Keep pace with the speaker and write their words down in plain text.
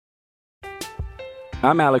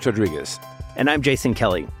I'm Alex Rodriguez. And I'm Jason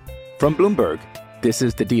Kelly. From Bloomberg, this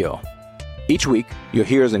is The Deal. Each week, you'll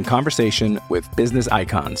hear us in conversation with business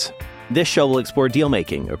icons. This show will explore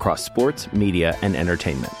deal-making across sports, media, and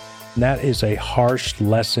entertainment. That is a harsh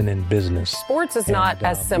lesson in business. Sports is not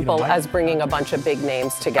as simple as bringing a bunch of big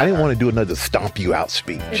names together. I didn't want to do another stomp you out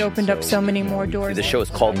speech. It opened up so many more doors. The show is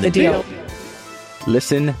called The Deal.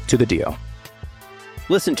 Listen to The Deal.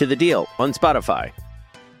 Listen to The Deal on Spotify.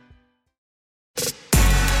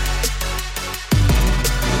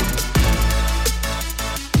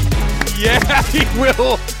 Yeah, he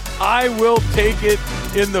will. I will take it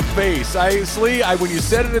in the face. Slee, when you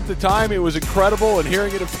said it at the time, it was incredible, and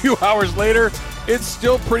hearing it a few hours later, it's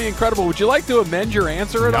still pretty incredible. Would you like to amend your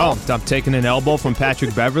answer at all? I'm taking an elbow from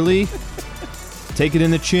Patrick Beverley. Take it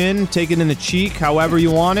in the chin, take it in the cheek, however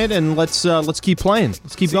you want it, and let's keep playing.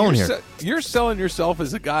 Let's keep going here. You're selling yourself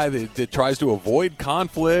as a guy that tries to avoid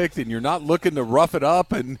conflict, and you're not looking to rough it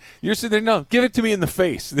up, and you're sitting there, no, give it to me in the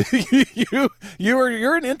face.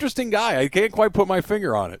 You're an interesting guy. I can't quite put my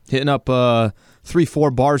finger on it. Hitting up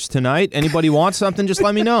 3-4 bars tonight. Anybody want something, just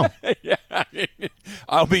let me know. Yeah,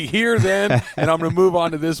 I'll be here then, and I'm going to move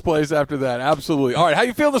on to this place after that. Absolutely. All right, how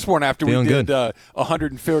you feel this morning after we did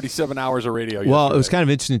 137 hours of radio yesterday? Well, it was kind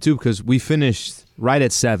of interesting, too, because we finished right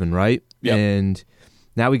at 7, right? Yep. And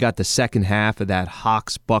now we got the second half of that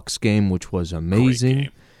Hawks-Bucks game, which was amazing.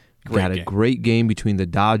 We had a great game between the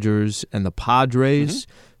Dodgers and the Padres.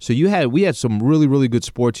 Mm-hmm. So we had some really, really good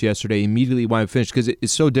sports yesterday immediately when we finished, because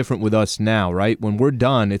it's so different with us now, right? When we're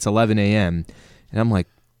done, it's 11 a.m., and I'm like,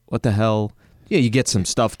 what the hell? Yeah, you get some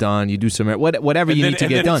stuff done, you do some whatever you need to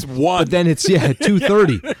get done. But then it's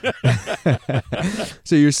 2:30.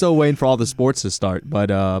 So you're still waiting for all the sports to start. But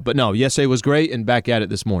no, yesterday was great, and back at it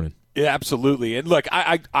this morning. Yeah, absolutely. And look,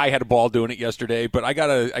 I had a ball doing it yesterday, but I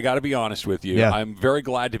gotta be honest with you. Yeah. I'm very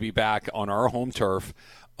glad to be back on our home turf.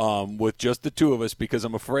 With just the two of us, because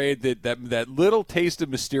I'm afraid that little taste of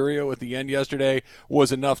Mysterio at the end yesterday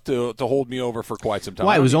was enough to hold me over for quite some time.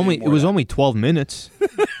 Why? It was only 12 minutes.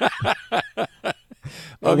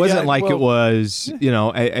 It wasn't it was,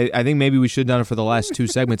 I think maybe we should have done it for the last two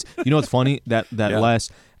segments. You know what's funny? That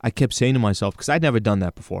last, I kept saying to myself, because I'd never done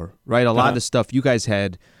that before, right? A lot of the stuff you guys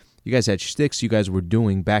had shticks you guys were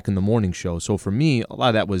doing back in the morning show. So for me, a lot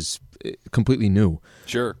of that was completely new.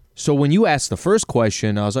 Sure. So when you asked the first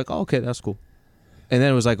question, I was like, oh, okay, that's cool. And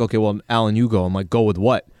then it was like, okay, well, Alan, you go. I'm like, go with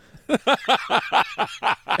what?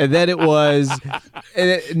 And then it was...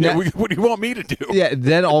 what do you want me to do? Yeah,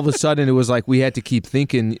 then all of a sudden it was like we had to keep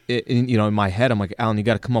thinking, in my head. I'm like, Alan, you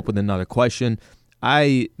got to come up with another question.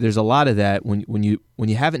 There's a lot of that when you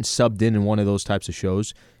haven't subbed in one of those types of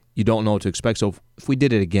shows, you don't know what to expect. So if we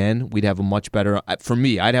did it again, we'd have a much better, for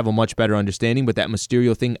me, I'd have a much better understanding. But that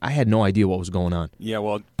Mysterio thing, I had no idea what was going on. Yeah,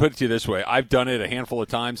 well, put it to you this way. I've done it a handful of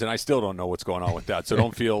times, and I still don't know what's going on with that. So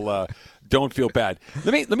don't feel bad.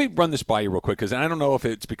 Let me run this by you real quick, because I don't know if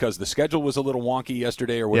it's because the schedule was a little wonky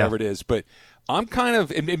yesterday or whatever it is, but I'm kind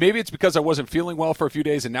of, and maybe it's because I wasn't feeling well for a few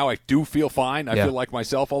days, and now I do feel fine. I feel like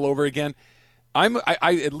myself all over again.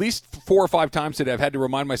 I at least 4 or 5 times today I've had to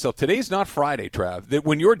remind myself, today's not Friday, Trav, that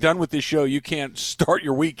when you're done with this show, you can't start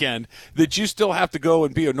your weekend, that you still have to go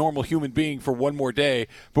and be a normal human being for one more day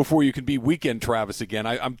before you can be weekend Travis again.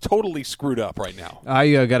 I'm totally screwed up right now.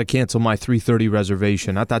 I got to cancel my 3:30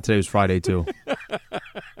 reservation. I thought today was Friday, too.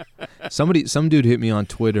 Some dude hit me on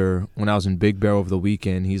Twitter when I was in Big Bear over the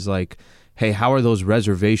weekend. He's like, hey, how are those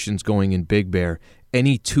reservations going in Big Bear?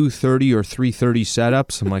 Any 2:30 or 3:30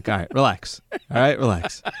 setups? I'm like, all right, relax.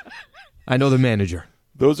 I know the manager.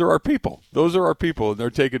 Those are our people. And they're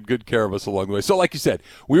taking good care of us along the way. So like you said,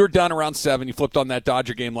 we were done around 7. You flipped on that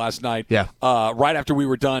Dodger game last night. Yeah. Right after we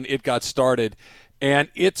were done, it got started. And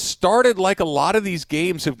it started like a lot of these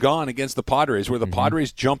games have gone against the Padres, where the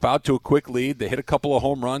Padres jump out to a quick lead. They hit a couple of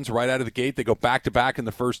home runs right out of the gate. They go back-to-back in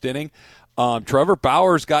the first inning. Trevor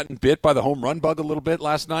Bauer's gotten bit by the home run bug a little bit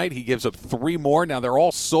last night. He gives up 3 more. Now, they're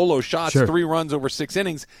all solo shots. Sure. 3 runs over 6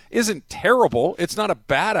 innings isn't terrible. It's not a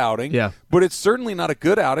bad outing, but it's certainly not a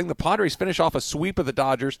good outing. The Padres finish off a sweep of the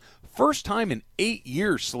Dodgers. First time in 8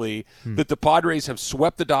 years, Slee, that the Padres have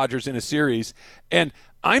swept the Dodgers in a series. And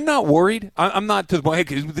I'm not worried. I'm not to the point,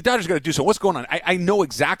 hey, the Dodgers got to do so. What's going on? I know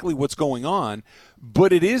exactly what's going on,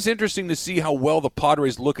 but it is interesting to see how well the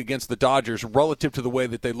Padres look against the Dodgers relative to the way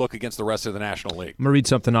that they look against the rest of the National League. I'm going to read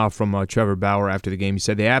something off from Trevor Bauer after the game. He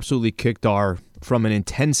said, they absolutely kicked from an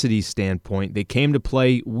intensity standpoint. They came to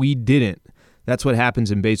play. We didn't. That's what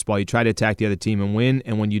happens in baseball. You try to attack the other team and win,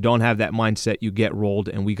 and when you don't have that mindset, you get rolled,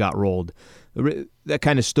 and we got rolled. That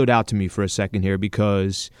kind of stood out to me for a second here,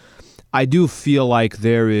 because I do feel like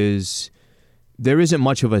there is there isn't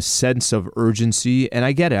much of a sense of urgency, and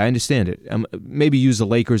I get it. I understand it. Maybe use the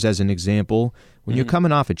Lakers as an example. When you're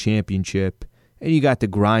coming off a championship and you got the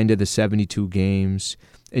grind of the 72 games,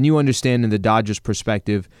 and you understand in the Dodgers'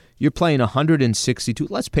 perspective, you're playing 162.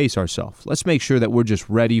 Let's pace ourselves. Let's make sure that we're just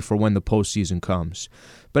ready for when the postseason comes.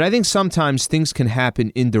 But I think sometimes things can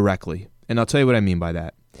happen indirectly, and I'll tell you what I mean by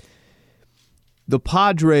that. The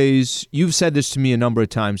Padres, you've said this to me a number of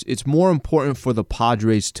times, it's more important for the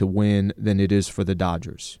Padres to win than it is for the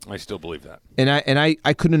Dodgers. I still believe that. And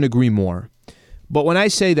I couldn't agree more. But when I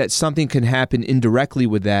say that something can happen indirectly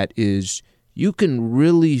with that is you can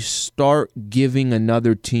really start giving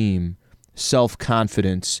another team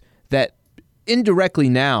self-confidence that indirectly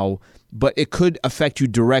now, but it could affect you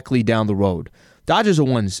directly down the road.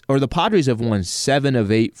 The Padres have won 7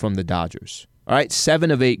 of 8 from the Dodgers. All right,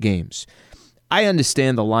 7 of 8 games. I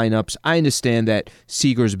understand the lineups. I understand that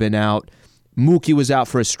Seager's been out. Mookie was out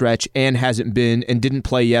for a stretch and didn't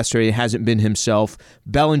play yesterday and hasn't been himself.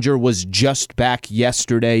 Bellinger was just back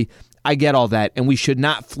yesterday. I get all that, and we should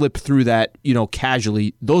not flip through that,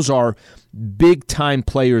 casually. Those are big-time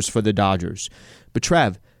players for the Dodgers. But,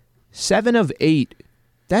 Trev, 7 of 8,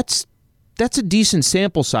 that's a decent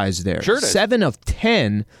sample size there. Sure it is. 7 of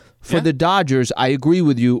 10 for the Dodgers, I agree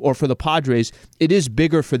with you, or for the Padres, it is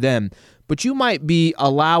bigger for them. But you might be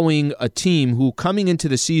allowing a team who, coming into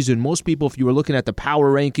the season, most people, if you were looking at the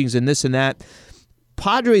power rankings and this and that,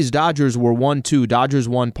 Padres-Dodgers were 1-2. Dodgers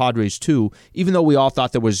 1, Padres 2, even though we all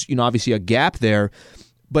thought there was, obviously a gap there.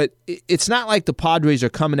 But it's not like the Padres are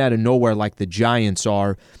coming out of nowhere like the Giants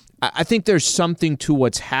are. I think there's something to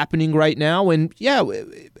what's happening right now. And, yeah,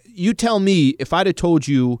 you tell me, if I'd have told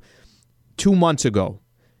you 2 months ago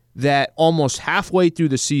that almost halfway through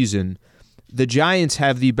the season, the Giants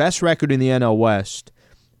have the best record in the NL West,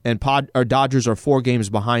 and Dodgers are 4 games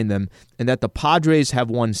behind them, and that the Padres have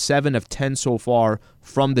won 7 of 10 so far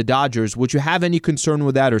from the Dodgers. Would you have any concern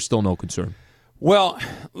with that, or still no concern? Well,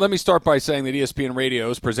 let me start by saying that ESPN Radio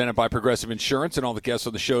is presented by Progressive Insurance, and all the guests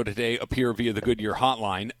on the show today appear via the Goodyear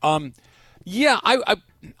hotline. Yeah,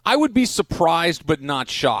 I would be surprised but not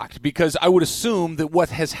shocked, because I would assume that what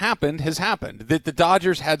has happened, that the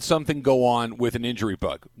Dodgers had something go on with an injury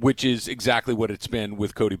bug, which is exactly what it's been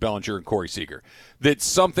with Cody Bellinger and Corey Seager, that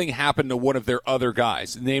something happened to one of their other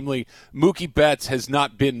guys, namely Mookie Betts has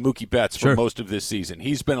not been Mookie Betts for most of this season.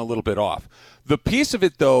 He's been a little bit off. The piece of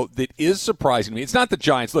it, though, that is surprising me, it's not the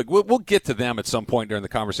Giants. Look, we'll get to them at some point during the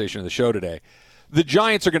conversation of the show today. The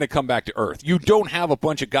Giants are going to come back to earth. You don't have a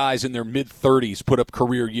bunch of guys in their mid-30s put up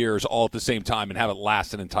career years all at the same time and have it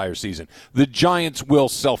last an entire season. The Giants will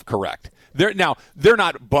self-correct. They're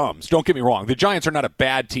not bums. Don't get me wrong. The Giants are not a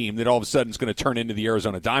bad team that all of a sudden is going to turn into the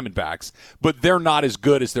Arizona Diamondbacks, but they're not as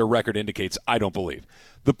good as their record indicates, I don't believe.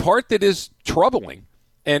 The part that is troubling,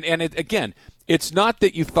 again, it's not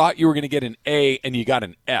that you thought you were going to get an A and you got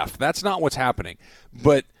an F. That's not what's happening.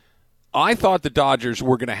 But I thought the Dodgers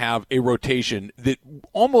were going to have a rotation that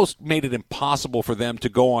almost made it impossible for them to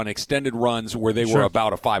go on extended runs where they were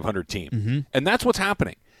about a 500 team. Mm-hmm. And that's what's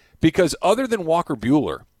happening. Because other than Walker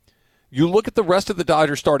Buehler, you look at the rest of the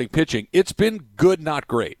Dodgers starting pitching, it's been good, not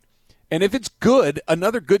great. And if it's good,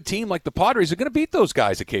 another good team like the Padres are going to beat those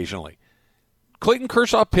guys occasionally. Clayton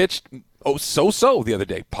Kershaw pitched so-so the other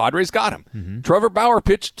day. Padres got him. Mm-hmm. Trevor Bauer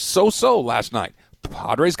pitched so-so last night.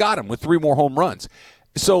 Padres got him with 3 more home runs.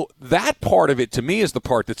 So that part of it, to me, is the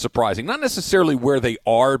part that's surprising. Not necessarily where they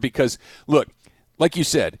are, because, look, like you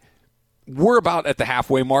said, we're about at the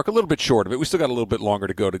halfway mark, a little bit short of it. We still got a little bit longer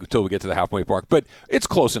to go until we get to the halfway mark, but it's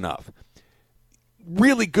close enough.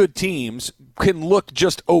 Really good teams can look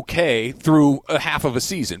just okay through a half of a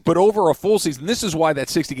season, but over a full season, this is why that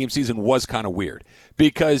 60-game season was kind of weird,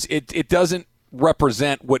 because it doesn't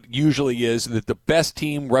represent what usually is that the best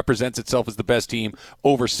team represents itself as the best team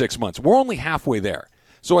over 6 months. We're only halfway there.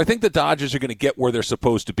 So I think the Dodgers are going to get where they're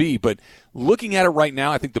supposed to be. But looking at it right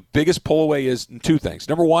now, I think the biggest pull away is 2 things.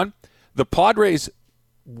 Number one, the Padres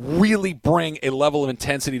really bring a level of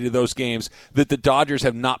intensity to those games that the Dodgers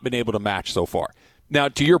have not been able to match so far. Now,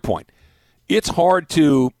 to your point, it's hard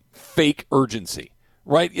to fake urgency,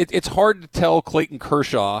 right? It's hard to tell Clayton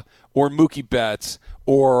Kershaw or Mookie Betts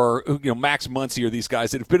or Max Muncy, or these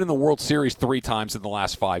guys that have been in the World Series 3 times in the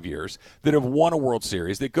last 5 years, that have won a World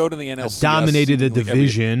Series, that go to the NLCS, dominated the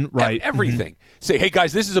division, right? Everything. Mm-hmm. Say, hey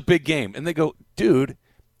guys, this is a big game, and they go, dude,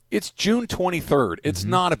 it's June 23rd. It's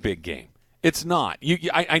not a big game. It's not.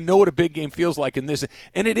 I know what a big game feels like in this,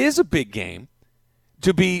 and it is a big game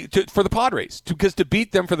for the Padres, because to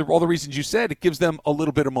beat them for all the reasons you said, it gives them a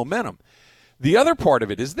little bit of momentum. The other part of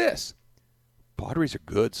it is this: Padres are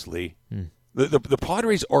good, Slee. The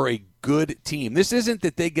Padres are a good team. This isn't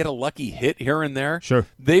that they get a lucky hit here and there. Sure.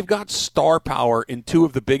 They've got star power in two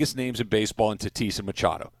of the biggest names in baseball in Tatis and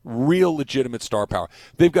Machado. Real legitimate star power.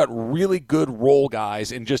 They've got really good role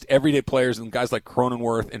guys and just everyday players and guys like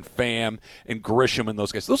Cronenworth and Pham and Grisham and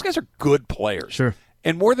those guys. Those guys are good players. Sure.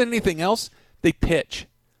 And more than anything else, they pitch.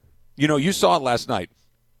 You saw it last night.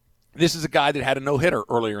 This is a guy that had a no-hitter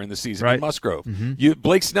earlier in the season in Musgrove. Mm-hmm.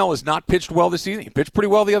 Blake Snell has not pitched well this season. He pitched pretty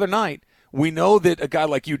well the other night. We know that a guy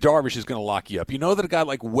like Yu Darvish is going to lock you up. You know that a guy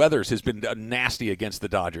like Weathers has been nasty against the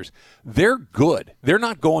Dodgers. They're good. They're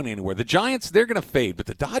not going anywhere. The Giants, they're going to fade. But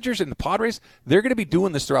the Dodgers and the Padres, they're going to be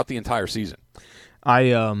doing this throughout the entire season.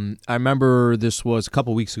 I remember this was a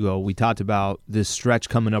couple weeks ago. We talked about this stretch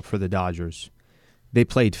coming up for the Dodgers. They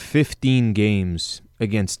played 15 games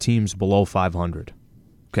against teams below 500.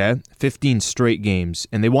 Okay, 15 straight games,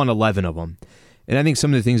 and they won 11 of them. And I think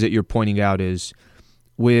some of the things that you're pointing out is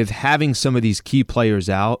with having some of these key players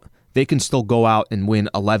out, they can still go out and win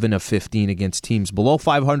 11 of 15 against teams below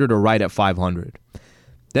 500 or right at 500.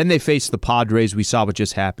 Then they face the Padres. We saw what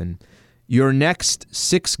just happened. Your next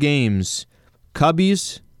 6 games,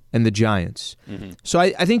 Cubbies and the Giants. Mm-hmm. So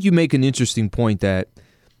I think you make an interesting point that,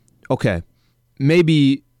 okay,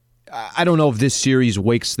 maybe I don't know if this series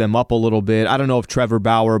wakes them up a little bit. I don't know if Trevor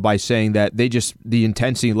Bauer, by saying that the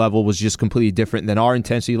intensity level was just completely different than our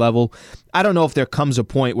intensity level. I don't know if there comes a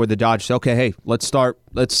point where the Dodgers say, okay, hey, let's start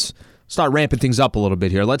ramping things up a little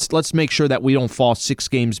bit here. Let's make sure that we don't fall 6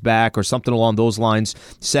 games back or something along those lines,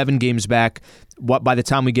 7 games back. By the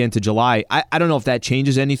time we get into July, I don't know if that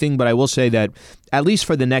changes anything, but I will say that at least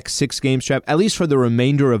for the next 6 games, Trev, at least for the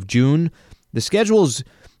remainder of June, the schedule's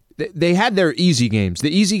they had their easy games.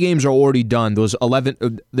 The easy games are already done. Those 11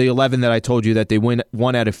 that I told you that they win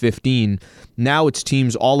 1 out of 15. Now it's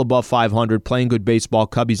teams all above 500 playing good baseball.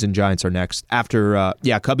 Cubbies and Giants are next.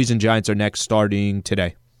 Cubbies and Giants are next starting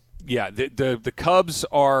today. Yeah, the Cubs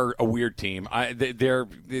are a weird team.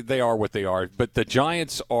 They are what they are, but the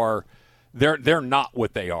Giants are. They're not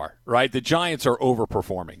what they are, right? The Giants are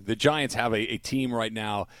overperforming. The Giants have a team right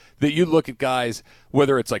now that you look at guys,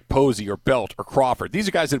 whether it's like Posey or Belt or Crawford. These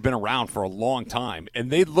are guys that have been around for a long time,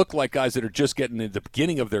 and they look like guys that are just getting in the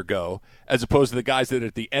beginning of their go as opposed to the guys that are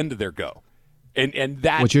at the end of their go. And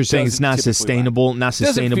that what you're saying is not sustainable,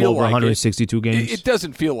 over 162 games. It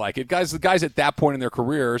doesn't feel like it. The guys at that point in their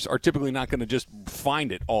careers are typically not going to just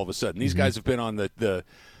find it all of a sudden. These guys have been on the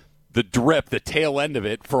drip, the tail end of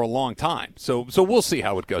it for a long time. So we'll see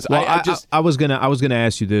how it goes. Well, I was gonna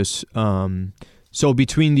ask you this. So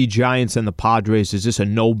between the Giants and the Padres, is this a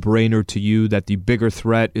no-brainer to you that the bigger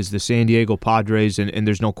threat is the San Diego Padres, and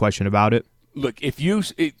there's no question about it? Look,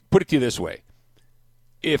 put it to you this way.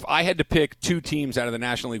 If I had to pick 2 teams out of the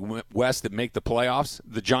National League West that make the playoffs,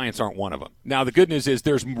 the Giants aren't one of them. Now, the good news is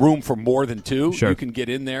there's room for more than 2. Sure. You can get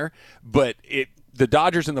in there, but the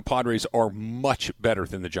Dodgers and the Padres are much better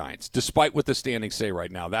than the Giants, despite what the standings say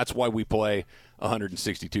right now. That's why we play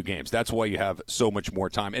 162 games. That's why you have so much more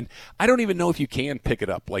time. And I don't even know if you can pick it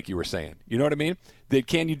up like you were saying. You know what I mean?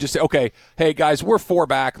 Can you just say, okay, hey, guys, we're 4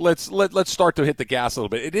 back. Let's start to hit the gas a little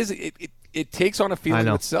bit. It takes on a feeling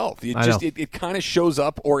of itself. It kind of shows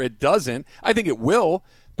up or it doesn't. I think it will.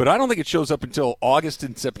 But I don't think it shows up until August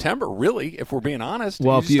and September, really, if we're being honest.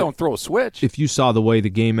 Well, you don't throw a switch. If you saw the way the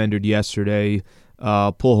game ended yesterday,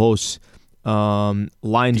 Pujols lines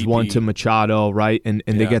DP. One to Machado, right, and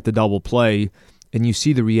they get the double play, and you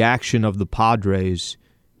see the reaction of the Padres.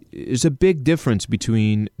 There's a big difference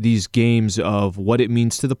between these games of what it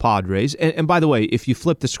means to the Padres. And by the way, if you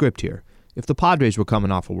flip the script here, if the Padres were coming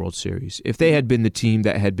off a World Series, if they had been the team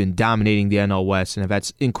that had been dominating the NL West and have had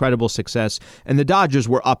incredible success, and the Dodgers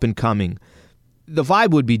were up and coming, the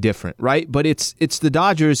vibe would be different, right? But it's the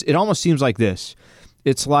Dodgers. It almost seems like this.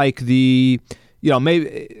 It's like maybe, I don't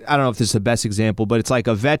know if this is the best example, but it's like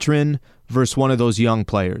a veteran versus one of those young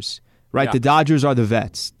players, right? Yeah. The Dodgers are the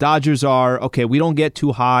vets. Dodgers are, okay, we don't get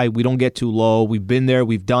too high, we don't get too low. We've been there,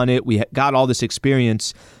 we've done it, we got all this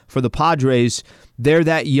experience. For the Padres, they're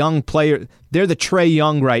that young player. They're the Trae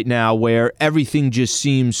Young right now where everything just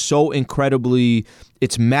seems so incredibly,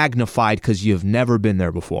 it's magnified because you've never been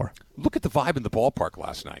there before. Look at the vibe in the ballpark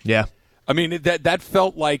last night. Yeah. I mean, that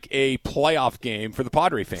felt like a playoff game for the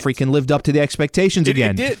Padre fans. Freaking lived up to the expectations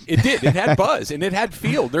again. It did. It had buzz, and it had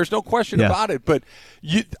field. There's no question about it. But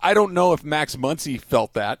I don't know if Max Muncy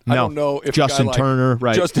felt that. No. I don't know if Justin Turner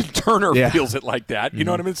feels it like that. You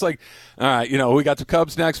know what I mean? It's like, all right, we got the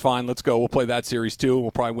Cubs next. Fine, let's go. We'll play that series too.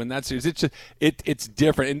 We'll probably win that series. It's just, it's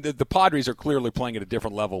different. And the Padres are clearly playing at a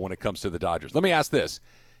different level when it comes to the Dodgers. Let me ask this.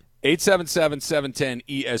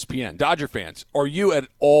 877-710-ESPN. Dodger fans, are you at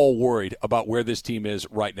all worried about where this team is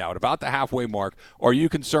right now? At about the halfway mark, are you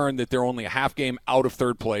concerned that they're only a half game out of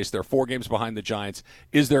third place? They're 4 games behind the Giants.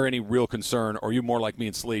 Is there any real concern? Or are you more like me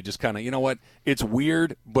and Slee, just kind of, you know what, it's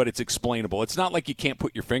weird, but it's explainable. It's not like you can't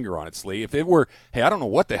put your finger on it, Slee. If it were, hey, I don't know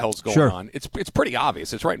what the hell's going on, it's pretty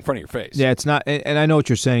obvious. It's right in front of your face. Yeah, it's not, and I know what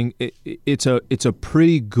you're saying. It's a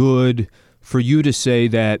pretty good for you to say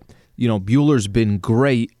that, you know, Bueller's been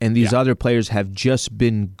great and these other players have just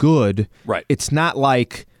been good. Right. It's not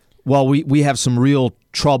like, well, we have some real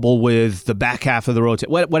trouble with the back half of the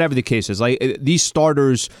rotation. Whatever the case is. Like, these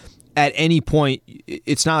starters at any point,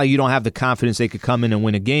 it's not like you don't have the confidence they could come in and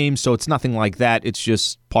win a game. So it's nothing like that. It's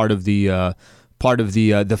just part of the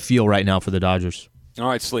feel right now for the Dodgers. All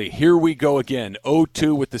right, Slee, here we go again.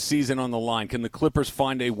 0-2 with the season on the line. Can the Clippers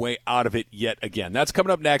find a way out of it yet again? That's coming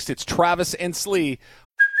up next. It's Travis and Slee.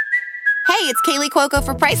 Hey, it's Kaylee Cuoco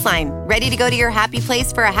for Priceline. Ready to go to your happy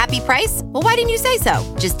place for a happy price? Well, why didn't you say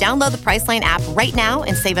so? Just download the Priceline app right now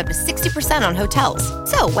and save up to 60% on hotels.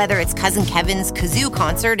 So whether it's Cousin Kevin's Kazoo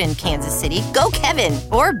Concert in Kansas City, go Kevin,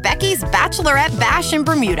 or Becky's Bachelorette Bash in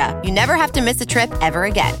Bermuda, you never have to miss a trip ever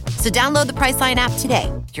again. So download the Priceline app today.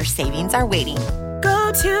 Your savings are waiting.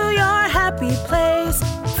 Go to your happy place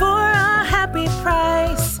for a happy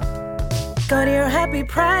price. Go to your happy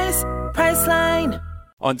price, Priceline.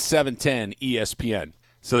 On 710 ESPN.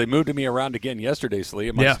 So they moved me around again yesterday, Slee.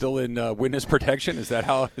 Am I still in witness protection? Is that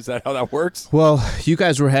how that works? Well, you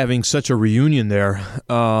guys were having such a reunion there.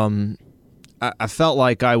 I felt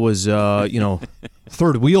like I was,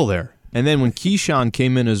 third wheel there. And then when Keyshawn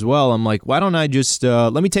came in as well, I'm like, why don't I just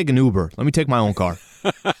let me take an Uber? Let me take my own car.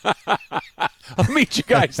 I'll meet you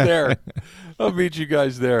guys there.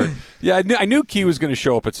 Yeah, I knew Key was going to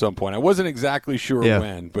show up at some point. I wasn't exactly sure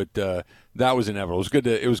when, but that was inevitable.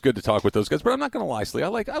 It was good to talk with those guys. But I'm not going to lie, Slee. I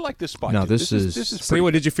like this spot. No, this is Slee,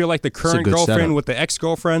 what did you feel like the current girlfriend setup with the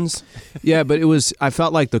ex-girlfriends? Yeah, but I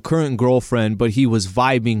felt like the current girlfriend, but he was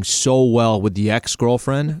vibing so well with the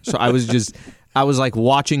ex-girlfriend. So I was like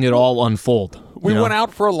watching it all unfold. We went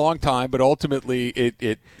out for a long time, but ultimately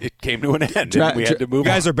it came to an end, and we had to move on. You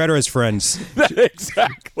guys are better as friends.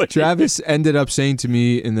 Exactly. Travis ended up saying to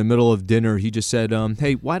me in the middle of dinner, he just said,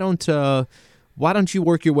 hey, why don't you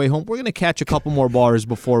work your way home? We're going to catch a couple more bars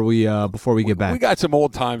before we get back. We got some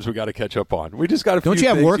old times we got to catch up on. We just got a few Don't you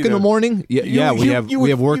have things, work in the morning? Yeah, we have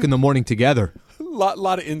work in the morning together.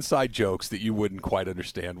 Lot of inside jokes that you wouldn't quite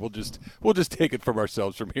understand. We'll just take it from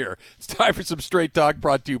ourselves from here. It's time for some Straight Talk,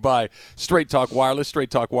 brought to you by Straight Talk Wireless.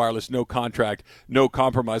 Straight Talk Wireless, no contract, no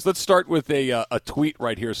compromise. Let's start with a tweet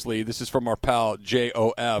right here, Slee. This is from our pal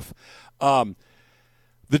JOF.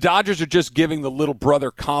 The Dodgers are just giving the little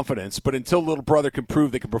brother confidence, but until little brother can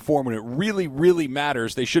prove they can perform when it really, really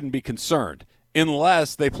matters, they shouldn't be concerned.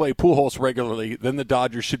 Unless they play Pujols regularly, then the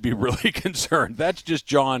Dodgers should be really concerned. That's just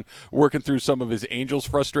John working through some of his Angels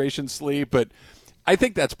frustration, Slee, but I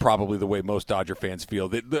think that's probably the way most Dodger fans feel.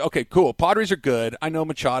 Okay, cool, Padres are good. I know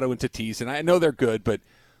Machado and Tatis, and I know they're good, but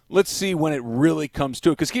let's see when it really comes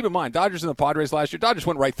to it. Because keep in mind, Dodgers and the Padres last year, Dodgers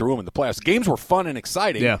went right through them in the playoffs. Games were fun and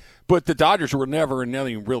exciting, but the Dodgers were never in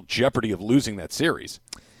any real jeopardy of losing that series.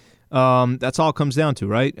 That's all it comes down to,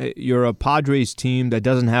 right? You're a Padres team that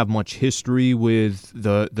doesn't have much history with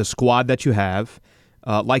the squad that you have.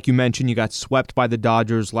 Like you mentioned, you got swept by the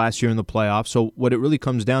Dodgers last year in the playoffs. So what it really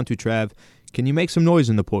comes down to, Trav, can you make some noise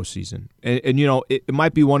in the postseason? And it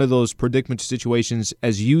might be one of those predicament situations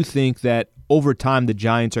as you think that over time the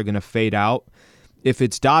Giants are going to fade out. If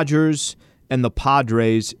it's Dodgers and the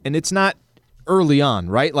Padres, and it's not early on,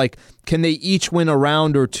 right? Like, can they each win a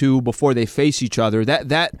round or two before they face each other?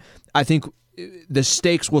 That I think the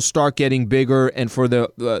stakes will start getting bigger, and for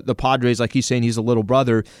the Padres, like he's saying, he's a little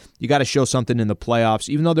brother. You got to show something in the playoffs,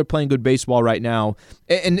 even though they're playing good baseball right now.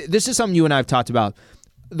 And this is something you and I have talked about.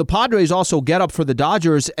 The Padres also get up for the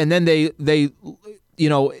Dodgers, and then they're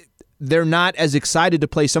not as excited to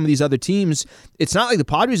play some of these other teams. It's not like the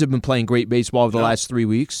Padres have been playing great baseball over the last 3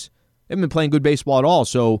 weeks. They haven't been playing good baseball at all.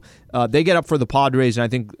 So they get up for the Padres, and I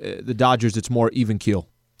think the Dodgers, it's more even keel.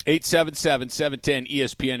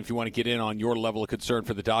 877-710-ESPN if you want to get in on your level of concern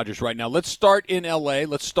for the Dodgers right now. Let's start in L.A.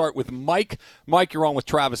 Let's start with Mike. Mike, you're on with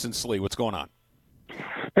Travis and Slee. What's going on?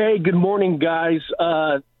 Hey, good morning, guys.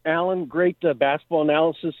 Alan, great basketball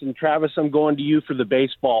analysis, and Travis, I'm going to you for the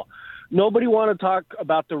baseball. Nobody want to talk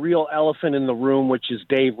about the real elephant in the room, which is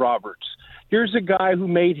Dave Roberts. Here's a guy who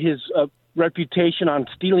made his reputation on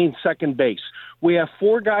stealing second base. We have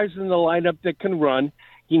 4 guys in the lineup that can run.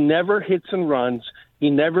 He never hits and runs. He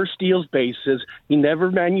never steals bases. He never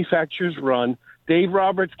manufactures run. Dave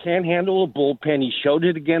Roberts can't handle a bullpen. He showed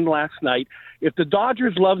it again last night. If the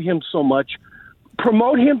Dodgers love him so much,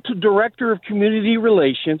 promote him to director of community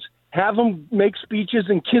relations, have him make speeches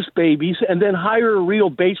and kiss babies, and then hire a real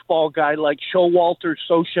baseball guy like Showalter,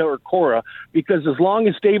 Scioscia, or Cora, because as long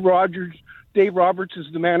as Dave Roberts is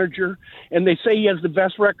the manager, and they say he has the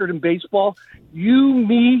best record in baseball, you,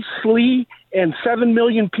 me, Slee, and 7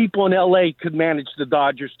 million people in L.A. could manage the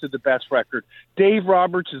Dodgers to the best record. Dave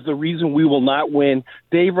Roberts is the reason we will not win.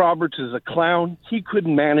 Dave Roberts is a clown. He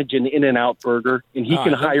couldn't manage an In-N-Out burger, and he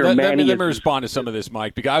can hire Manny. Let me respond to some of this,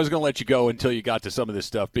 Mike, because I was going to let you go until you got to some of this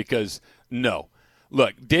stuff, because no.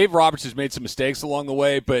 Look, Dave Roberts has made some mistakes along the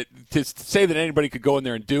way, but to say that anybody could go in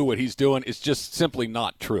there and do what he's doing is just simply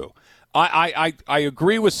not true. I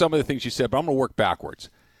agree with some of the things you said, but I'm going to work backwards.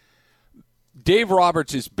 Dave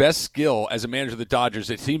Roberts' best skill as a manager of the Dodgers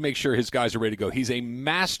is he makes sure his guys are ready to go. He's a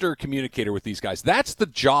master communicator with these guys. That's the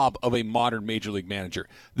job of a modern major league manager.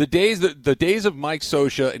 The days of Mike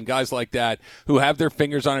Scioscia and guys like that who have their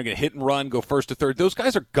fingers on it, going to hit and run, go first to third, those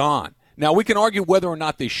guys are gone. Now, we can argue whether or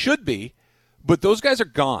not they should be, but those guys are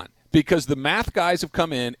gone because the math guys have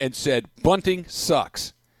come in and said bunting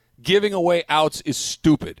sucks. Giving away outs is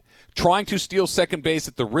stupid. Trying to steal second base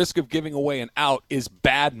at the risk of giving away an out is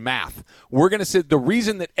bad math. We're going to say the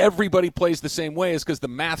reason that everybody plays the same way is because the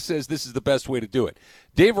math says this is the best way to do it.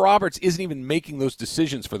 Dave Roberts isn't even making those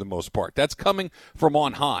decisions for the most part. That's coming from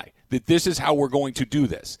on high, that this is how we're going to do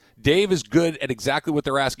this. Dave is good at exactly what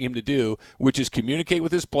they're asking him to do, which is communicate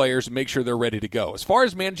with his players and make sure they're ready to go. As far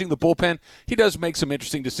as managing the bullpen, he does make some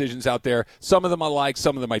interesting decisions out there. Some of them I like,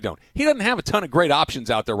 some of them I don't. He doesn't have a ton of great options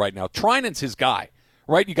out there right now. Treinen's his guy.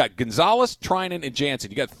 Right? You got Gonzalez, Treinen, and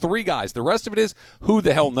Jansen. You got 3 guys. The rest of it is who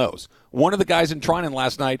the hell knows. One of the guys in Treinen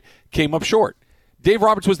last night came up short. Dave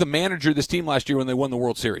Roberts was the manager of this team last year when they won the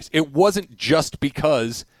World Series. It wasn't just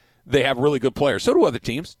because they have really good players. So do other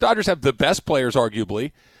teams. Dodgers have the best players,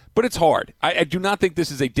 arguably, but it's hard. I do not think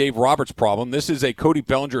this is a Dave Roberts problem. This is a Cody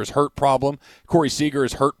Bellinger is hurt problem. Corey Seager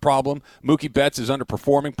is hurt problem. Mookie Betts is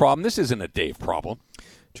underperforming problem. This isn't a Dave problem.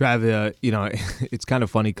 Trav, it's kind of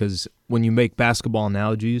funny because when you make basketball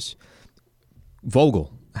analogies,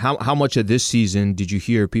 Vogel, how much of this season did you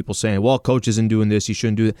hear people saying, well, coach isn't doing this, he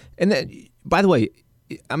shouldn't do that? And then, by the way,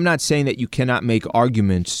 I'm not saying that you cannot make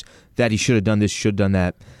arguments that he should have done this, should have done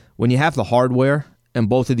that. When you have the hardware, and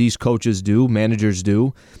both of these coaches do, managers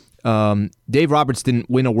do, Dave Roberts didn't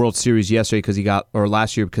win a World Series last year because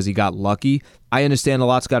he got lucky. I understand a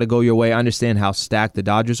lot's got to go your way. I understand how stacked the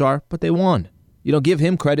Dodgers are, but they won. Give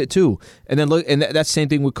him credit too. And then look, and that's the same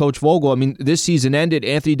thing with Coach Vogel. I mean, this season ended,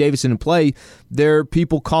 Anthony Davis in play. There are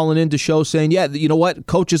people calling into show saying, yeah, you know what,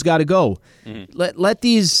 coach has got to go. Mm-hmm. Let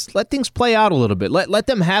things play out a little bit. Let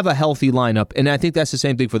them have a healthy lineup. And I think that's the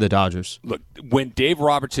same thing for the Dodgers. Look, when Dave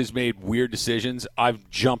Roberts has made weird decisions, I've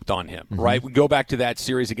jumped on him, Mm-hmm. right? We go back to that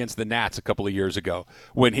series against the Nats a couple of years ago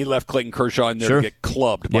when he left Clayton Kershaw in there to get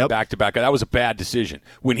clubbed by back-to-back. That was a bad decision.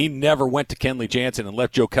 When he never went to Kenley Jansen and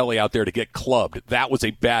left Joe Kelly out there to get clubbed, that was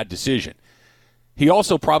a bad decision. He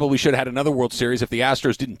also probably should have had another World Series if the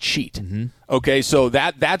Astros didn't cheat. Mm-hmm. Okay, so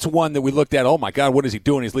that's one that we looked at. Oh, my God, what is he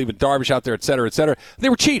doing? He's leaving Darvish out there, et cetera, et cetera. They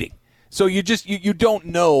were cheating. So you don't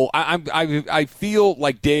know. I feel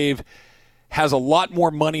like Dave has a lot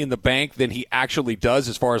more money in the bank than he actually does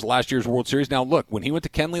as far as last year's World Series. Now, look, when he went to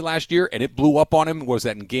Kenley last year and it blew up on him, was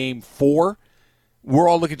that in Game 4? We're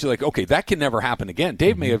all looking at you like, okay, that can never happen again.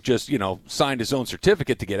 Dave may have just, signed his own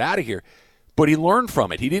certificate to get out of here. But he learned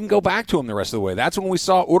from it. He didn't go back to him the rest of the way. That's when we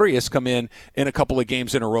saw Urias come in a couple of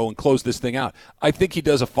games in a row and close this thing out. I think he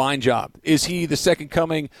does a fine job. Is he the second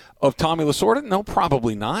coming of Tommy Lasorda? No,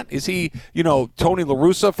 probably not. Is he, Tony La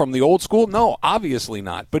Russa from the old school? No, obviously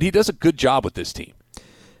not. But he does a good job with this team.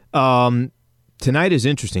 Tonight is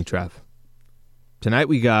interesting, Trav. Tonight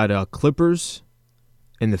we got Clippers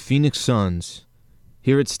and the Phoenix Suns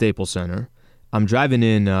here at Staples Center. I'm driving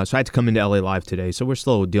in, so I had to come into LA Live today, so we're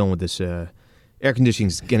still dealing with this. Air conditioning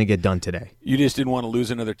is going to get done today. You just didn't want to lose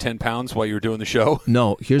another 10 pounds while you were doing the show?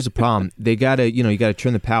 No, here's the problem. They got to, you got to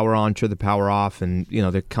turn the power on, turn the power off, and,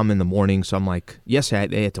 they come in the morning. So I'm like, yes,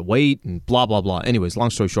 they had to wait and blah, blah, blah. Anyways, long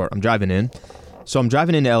story short, I'm driving in. So I'm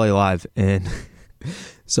driving into LA Live, and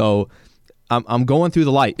so I'm going through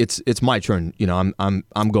the light. It's my turn.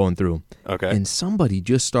 I'm going through. Okay. And somebody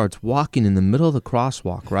just starts walking in the middle of the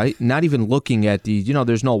crosswalk, right? Not even looking at the,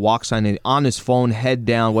 there's no walk sign, on his phone, head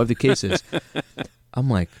down, whatever the case is. I'm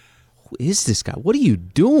like, who is this guy? What are you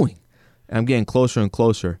doing? And I'm getting closer and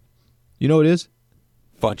closer. You know what it is?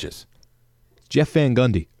 Funches. Jeff Van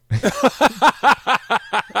Gundy.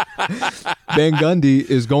 Van Gundy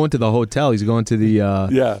is going to the hotel. He's going to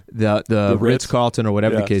the Ritz-Carlton or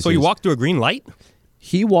whatever the case is. So you walked through a green light?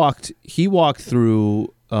 He walked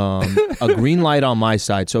through a green light on my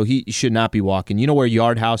side, so he should not be walking. You know where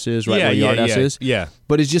Yard House is, right? Where Yard House is? Yeah.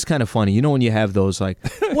 But it's just kind of funny. You know when you have those, like,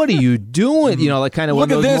 what are you doing? You know, like kind of Look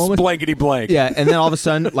one of at those this moments. blankety blank. Yeah, and then all of a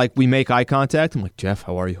sudden, like, we make eye contact. I'm like, Jeff,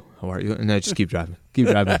 how are you? And I just keep driving. Keep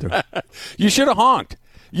driving through. You should have honked.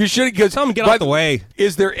 You should have. Tell him to get out the way.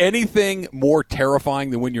 Is there anything more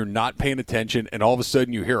terrifying than when you're not paying attention and all of a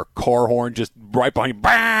sudden you hear a car horn just right behind you?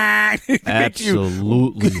 Bang!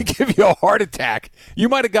 Absolutely. Give you a heart attack. You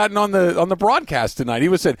might have gotten on the broadcast tonight. He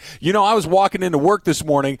was saying, I was walking into work this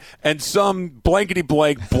morning and some blankety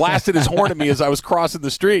blank blasted his horn at me as I was crossing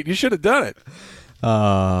the street. You should have done it.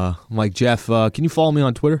 I'm like, Jeff, can you follow me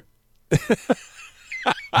on Twitter?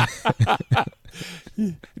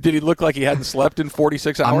 Did he look like he hadn't slept in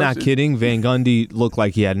 46 hours? I'm not kidding. Van Gundy looked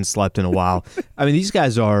like he hadn't slept in a while. I mean, these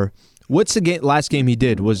guys are. What's the last game he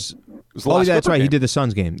did? That's right. Game. He did the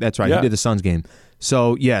Suns game. That's right. Yeah. He did the Suns game.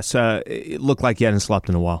 So yes, it looked like he hadn't slept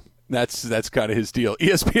in a while. That's kind of his deal.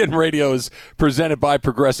 ESPN Radio is presented by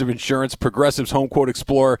Progressive Insurance. Progressive's Home Quote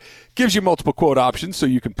Explorer gives you multiple quote options so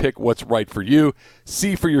you can pick what's right for you.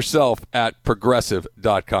 See for yourself at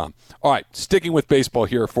Progressive.com. All right, sticking with baseball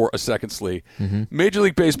here for a second, Slee. Mm-hmm. Major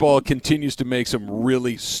League Baseball continues to make some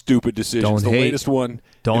really stupid decisions. Latest one.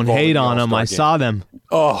 Don't hate on them. I saw them.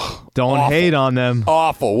 Oh, don't awful. Hate on them.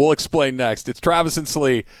 Awful. We'll explain next. It's Travis and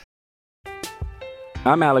Slee.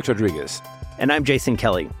 I'm Alex Rodriguez. And I'm Jason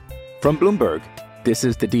Kelly. From Bloomberg, this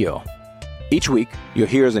is The Deal. Each week, you'll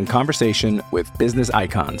hear us in conversation with business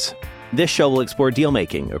icons. This show will explore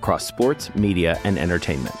deal-making across sports, media, and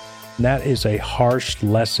entertainment. That is a harsh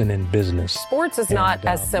lesson in business. Sports is not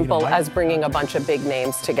as simple as bringing a bunch of big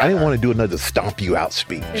names together. I didn't want to do another stomp you out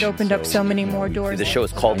speech. It opened up so many more doors. The show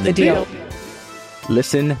is called The Deal.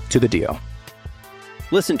 Listen to The Deal.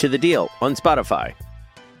 Listen to The Deal on Spotify.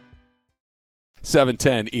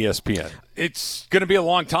 710 ESPN. It's going to be a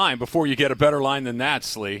long time before you get a better line than that,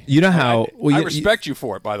 Slee. You know how I respect you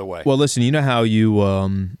for it, by the way. Well, listen, you know how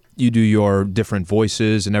you do your different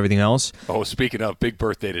voices and everything else? Oh, speaking of, big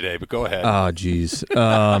birthday today, but go ahead. Oh, geez.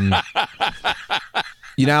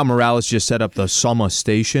 You know how Morales just set up the Summer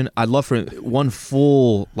Station? I'd love for one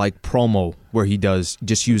full promo where he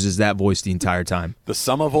just uses that voice the entire time. The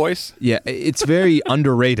Summer voice? Yeah, it's very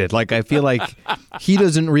underrated. I feel like he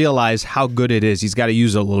doesn't realize how good it is. He's got to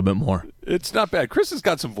use it a little bit more. It's not bad. Chris has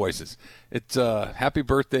got some voices. It's happy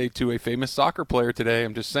birthday to a famous soccer player today.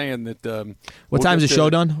 I'm just saying that. What time's the show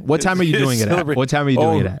done? What time are you doing it at? What time are you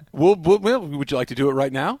doing it at? Well, would you like to do it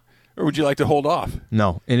right now? Or would you like to hold off?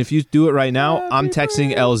 No. And if you do it right now, I'm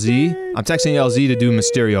texting LZ. I'm texting LZ to do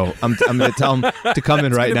Mysterio. I'm going to tell him to come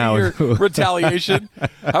in right now. Retaliation.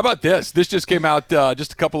 How about this? This just came out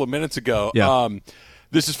just a couple of minutes ago. Yeah.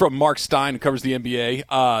 This is from Mark Stein, who covers the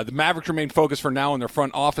NBA. The Mavericks remain focused for now on their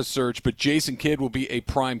front office search, but Jason Kidd will be a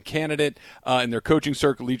prime candidate in their coaching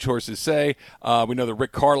circle, lead sources say. We know that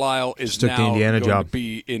Rick Carlisle is now going to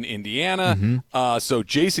be in Indiana. Mm-hmm. So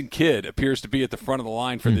Jason Kidd appears to be at the front of the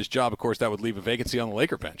line for this job. Of course, that would leave a vacancy on the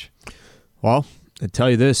Laker bench. Well, I tell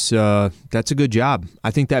you this, that's a good job.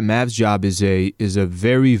 I think that Mavs job is a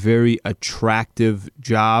very, very attractive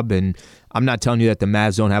job, and I'm not telling you that the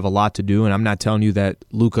Mavs don't have a lot to do, and I'm not telling you that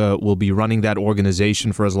Luka will be running that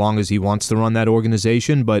organization for as long as he wants to run that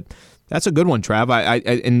organization, but that's a good one, Trav.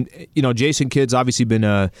 And Jason Kidd's obviously been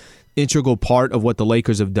a integral part of what the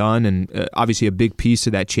Lakers have done, and obviously a big piece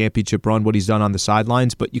of that championship run, what he's done on the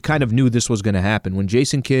sidelines, but you kind of knew this was going to happen. When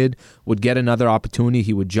Jason Kidd would get another opportunity,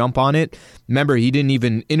 he would jump on it. Remember, he didn't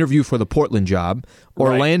even interview for the Portland job.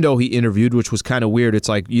 Orlando he interviewed, which was kind of weird. It's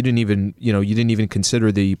like you didn't even consider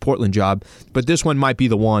the Portland job, but this one might be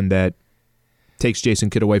the one that takes Jason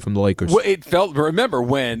Kidd away from the Lakers. Well, remember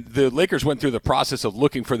when the Lakers went through the process of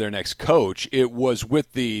looking for their next coach, it was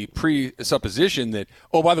with the presupposition that,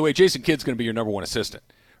 oh, by the way, Jason Kidd's going to be your number one assistant.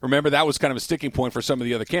 Remember, that was kind of a sticking point for some of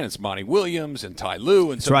the other candidates, Monty Williams and Ty Lue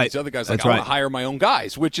and some of these other guys. I want to hire my own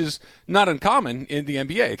guys, which is not uncommon in the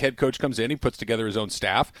NBA. A head coach comes in, he puts together his own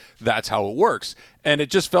staff. That's how it works. And it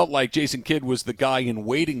just felt like Jason Kidd was the guy in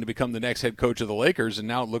waiting to become the next head coach of the Lakers, and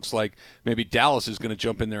now it looks like maybe Dallas is going to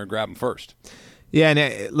jump in there and grab him first. Yeah,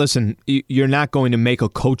 and listen, you're not going to make a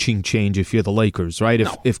coaching change if you're the Lakers, right?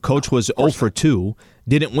 If Coach was 0 for 2,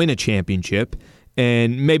 didn't win a championship,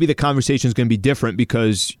 and maybe the conversation is going to be different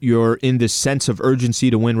because you're in this sense of urgency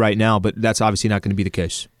to win right now, but that's obviously not going to be the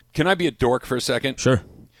case. Can I be a dork for a second? Sure.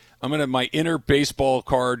 My inner baseball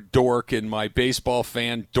card dork and my baseball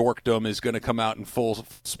fan dorkdom is going to come out in full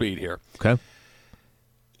speed here. Okay.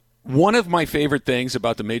 One of my favorite things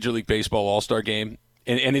about the Major League Baseball All-Star Game,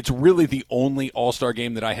 and it's really the only All-Star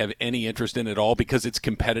Game that I have any interest in at all because it's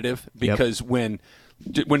competitive. Because when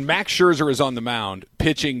Max Scherzer is on the mound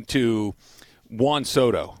pitching to Juan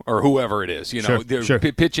Soto or whoever it is, they're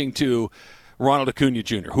pitching to Ronald Acuna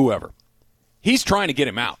Jr., whoever, he's trying to get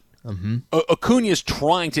him out. Mm-hmm. Acuna's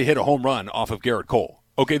trying to hit a home run off of Garrett Cole.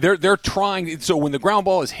 Okay, they're trying. So when the ground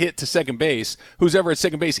ball is hit to second base, who's ever at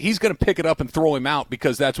second base, he's going to pick it up and throw him out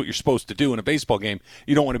because that's what you're supposed to do in a baseball game.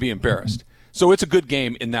 You don't want to be embarrassed. So it's a good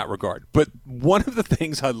game in that regard. But one of the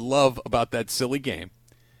things I love about that silly game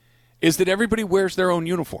is that everybody wears their own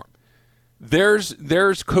uniform.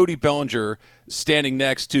 There's Cody Bellinger standing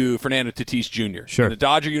next to Fernando Tatis Jr. Sure. In a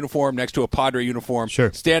Dodger uniform next to a Padre uniform.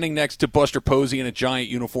 Sure. Standing next to Buster Posey in a Giant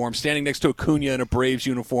uniform. Standing next to Acuna in a Braves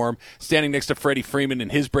uniform. Standing next to Freddie Freeman in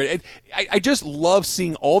his Braves. I just love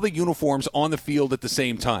seeing all the uniforms on the field at the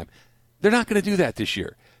same time. They're not going to do that this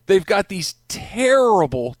year. They've got these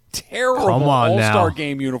terrible All-Star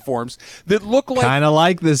Game uniforms that look like... Kind of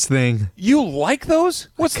like this thing. You like those?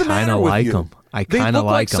 What's the matter with you? I kind of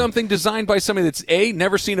like them. Something designed by somebody that's A,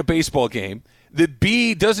 never seen a baseball game, that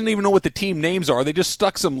B, doesn't even know what the team names are. They just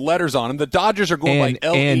stuck some letters on them. The Dodgers are going by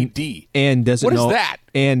LED. And doesn't what know, is that?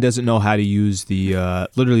 And doesn't know how to use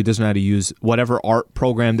literally doesn't know how to use whatever art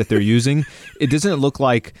program that they're using. It doesn't look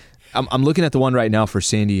like, I'm looking at the one right now for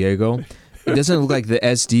San Diego. It doesn't look like the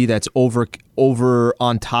SD that's over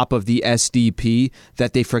on top of the SDP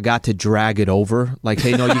that they forgot to drag it over. Like,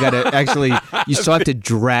 hey, no, you got to actually, you still have to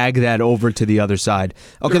drag that over to the other side.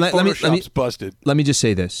 Okay, busted. Let me just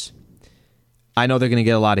say this. I know they're going to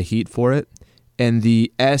get a lot of heat for it. And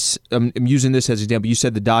the I'm using this as an example. You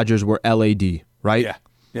said the Dodgers were LAD, right?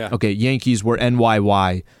 Yeah. Okay, Yankees were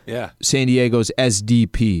NYY. Yeah. San Diego's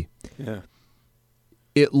SDP. Yeah.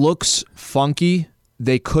 It looks funky.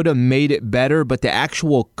 They could have made it better, but the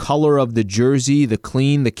actual color of the jersey, the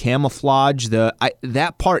clean, the camouflage,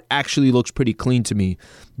 that part actually looks pretty clean to me.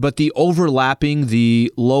 But the overlapping,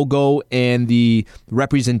 the logo and the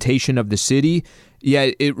representation of the city,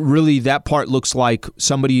 it really, that part looks like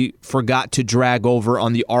somebody forgot to drag over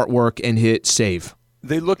on the artwork and hit save.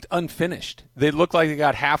 They looked unfinished. They looked like they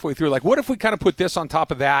got halfway through. Like, what if we kind of put this on top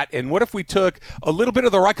of that? And what if we took a little bit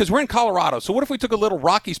of the rock? Because we're in Colorado. So what if we took a little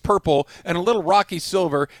Rockies purple and a little Rockies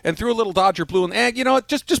silver and threw a little Dodger blue? And you know what?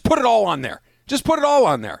 Just put it all on there. Just put it all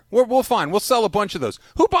on there. We'll fine. We'll sell a bunch of those.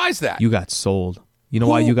 Who buys that? You got sold. You know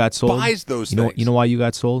why you got sold? Who buys those things? You know why you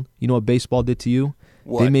got sold? You know what baseball did to you?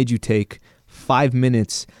 What? They made you take 5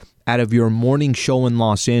 minutes out of your morning show in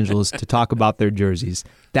Los Angeles to talk about their jerseys.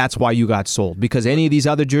 That's why you got sold. Because any of these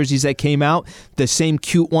other jerseys that came out, the same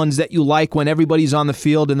cute ones that you like when everybody's on the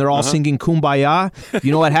field and they're all singing Kumbaya,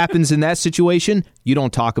 you know what happens in that situation? You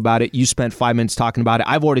don't talk about it. You spent 5 minutes talking about it.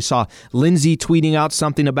 I've already saw Lindsay tweeting out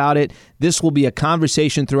something about it. This will be a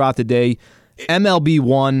conversation throughout the day. MLB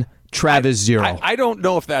 1, Travis 0. I don't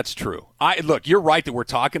know if that's true. Look, you're right that we're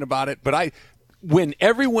talking about it, but when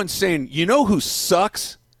everyone's saying, you know who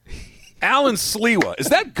sucks? Alan Sliwa. Is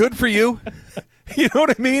that good for you? You know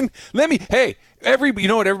what I mean? You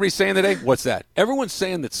know what everybody's saying today? What's that? Everyone's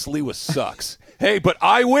saying that Sliwa sucks. Hey, but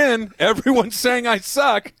I win. Everyone's saying I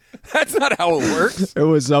suck. That's not how it works. There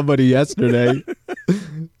was somebody yesterday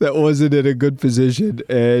that wasn't in a good position,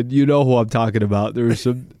 and you know who I'm talking about. There were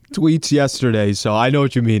some tweets yesterday, so I know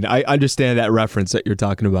what you mean. I understand that reference that you're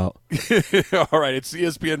talking about. All right, it's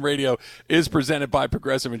ESPN Radio is presented by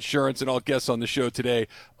Progressive Insurance, and all guests on the show today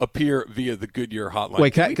appear via the Goodyear hotline.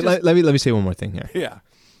 Wait, let me say one more thing here. Yeah.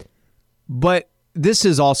 But this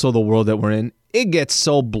is also the world that we're in. It gets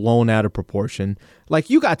so blown out of proportion. Like,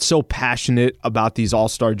 you got so passionate about these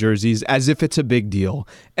all-star jerseys as if it's a big deal.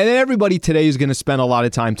 And then everybody today is going to spend a lot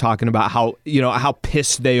of time talking about how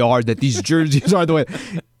pissed they are that these jerseys are the way.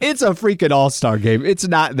 It's a freaking all-star game. It's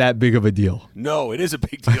not that big of a deal. No, it is a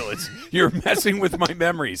big deal. You're messing with my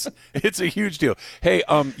memories. It's a huge deal. Hey,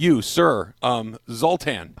 you, sir,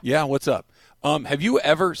 Zoltan. Yeah, what's up? Have you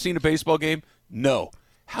ever seen a baseball game? No.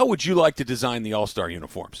 How would you like to design the all-star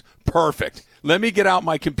uniforms? Perfect. Let me get out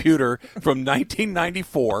my computer from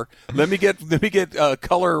 1994. Let me get a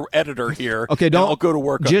color editor here. Okay, I'll go to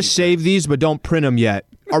work. Just save these, but don't print them yet.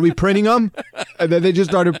 Are we printing them? And then they just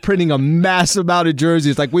started printing a mass amount of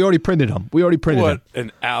jerseys. Like, we already printed them. What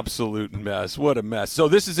an absolute mess. What a mess. So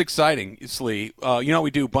this is exciting, Slee. You know what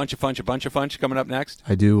we do? Bunch of Funch coming up next?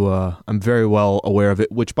 I do. I'm very well aware of it,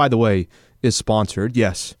 which, by the way, is sponsored.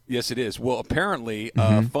 Yes. Yes, it is. Well, apparently,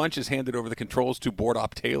 Funch has handed over the controls to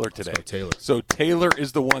Boardop Taylor today. So Taylor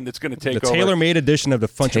is the one that's going to take over. The tailor-made edition of the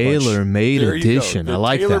Funch. Tailor-made edition. I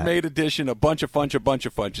like that. Tailor-made edition, a bunch of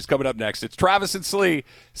Funch is coming up next. It's Travis and Slee,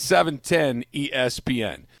 710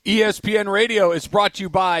 ESPN. ESPN Radio is brought to you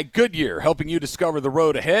by Goodyear, helping you discover the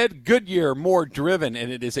road ahead. Goodyear, more driven,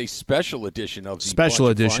 and it is a special edition of the Special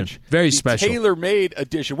Bunch of edition. Bunch. Very the special. Tailor-made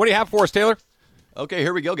edition. What do you have for us, Taylor? Okay,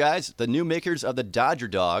 here we go, guys. The new makers of the Dodger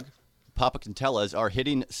Dog, Papa Cantellas, are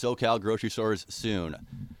hitting SoCal grocery stores soon.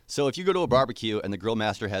 So if you go to a barbecue and the grill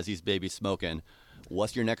master has these babies smoking,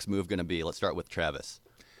 what's your next move going to be? Let's start with Travis.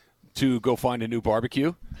 To go find a new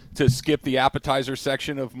barbecue, to skip the appetizer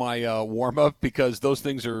section of my warm-up, because those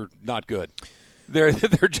things are not good. They're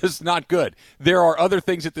just not good. There are other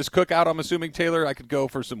things at this cookout, I'm assuming, Taylor. I could go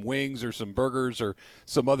for some wings or some burgers or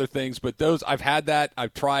some other things, but those, I've had that.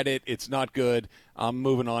 I've tried it. It's not good. I'm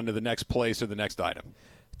moving on to the next place or the next item.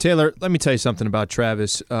 Taylor, let me tell you something about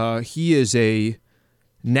Travis. He is a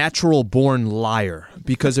natural-born liar,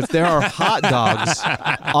 because if there are hot dogs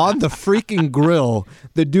on the freaking grill,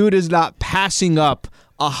 the dude is not passing up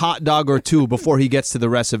a hot dog or two before he gets to the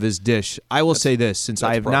rest of his dish. I will say this, since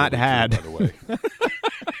I have not had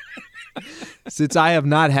since I have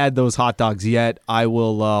not had those hot dogs yet, I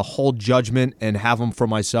will hold judgment and have them for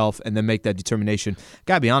myself and then make that determination.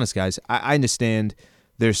 Gotta be honest, guys, I understand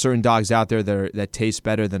there's certain dogs out there that taste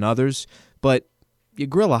better than others, but you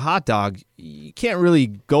grill a hot dog, you can't really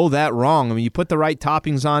go that wrong. I mean, you put the right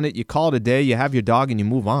toppings on it, you call it a day, you have your dog, and you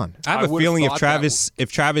move on. I have a feeling if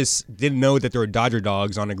Travis didn't know that there were Dodger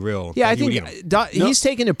dogs on the grill, yeah, I think he's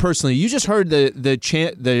taking it personally. You just heard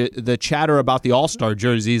the chatter about the All-Star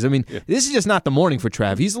jerseys. I mean, this is just not the morning for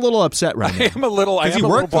Trav. He's a little upset right now. I am a little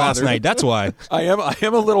worked last bothered. night. That's why. I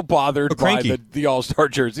am a little bothered by cranky. the All-Star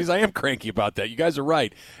jerseys. I am cranky about that. You guys are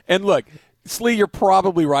right. And look, Slee, you're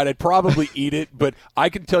probably right. I'd probably eat it, but I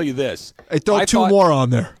can tell you this. Hey, throw two more on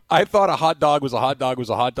there. I thought a hot dog was a hot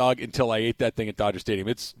dog until I ate that thing at Dodger Stadium.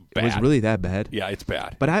 It's bad. It was really that bad? Yeah, it's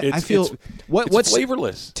bad. But I feel it's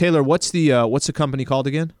flavorless. Taylor, what's the company called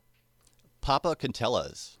again? Papa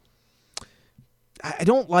Cantellas. I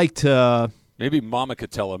don't like to. Maybe Mama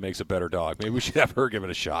Catella makes a better dog. Maybe we should have her give it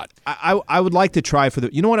a shot. I would like to try for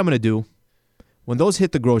the. You know what I'm going to do? When those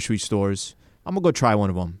hit the grocery stores, I'm going to go try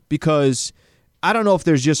one of them, because I don't know if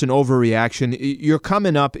there's just an overreaction. You're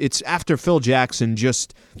coming up. It's after Phil Jackson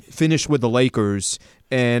just finished with the Lakers,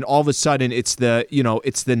 and all of a sudden it's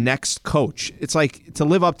the next coach. It's like, to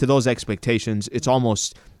live up to those expectations, it's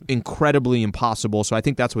almost incredibly impossible. So I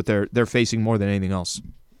think that's what they're facing more than anything else.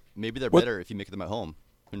 Maybe they're better if you make them at home.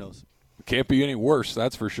 Who knows? Can't be any worse,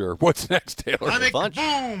 that's for sure. What's next, Taylor?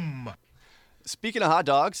 Boom! Speaking of hot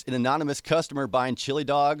dogs, an anonymous customer buying chili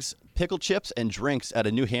dogs, pickle chips, and drinks at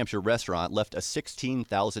a New Hampshire restaurant left a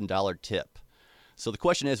 $16,000 tip. So the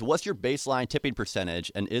question is, what's your baseline tipping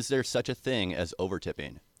percentage, and is there such a thing as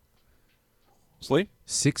over-tipping? Slee?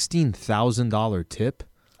 $16,000 tip?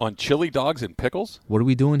 On chili dogs and pickles? What are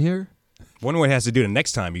we doing here? Wonder what he has to do the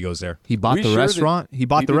next time he goes there. He bought the restaurant? He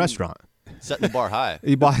bought the restaurant. Setting the bar high.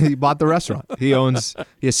 He bought the restaurant. He has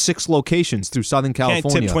 6 locations through Southern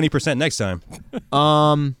California. Can't tip 20% next time.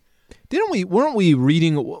 Didn't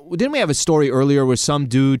we have a story earlier where some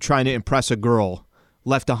dude trying to impress a girl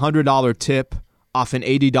left a $100 tip off an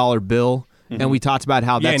 $80 bill, and we talked about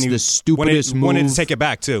how that's the stupidest move. Wanted to take it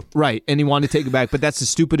back too. Right, and he wanted to take it back, but that's the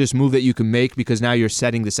stupidest move that you can make, because now you're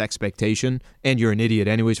setting this expectation, and you're an idiot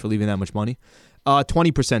anyways for leaving that much money.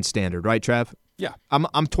 20% standard, right, Trav? Yeah. I'm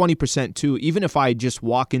 20% too. Even if I just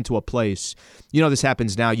walk into a place, this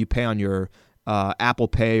happens now, you pay on your Apple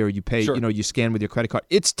Pay, or you pay, sure. You scan with your credit card.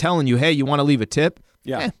 It's telling you, hey, you want to leave a tip?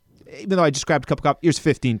 Yeah. Even though I just grabbed a cup of coffee, here's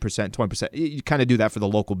 15%, 20%. You kind of do that for the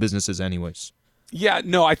local businesses anyways. Yeah,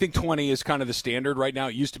 no, I think 20 is kind of the standard right now.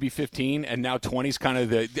 It used to be 15, and now 20 is kind of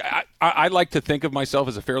the I like to think of myself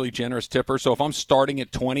as a fairly generous tipper. So if I'm starting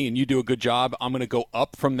at 20 and you do a good job, I'm going to go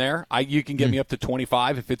up from there. You can get me up to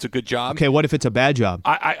 25 if it's a good job. Okay, what if it's a bad job?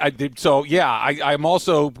 I'm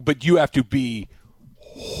also, but you have to be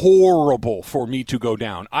horrible for me to go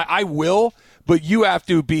down. I will, but you have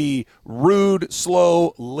to be rude,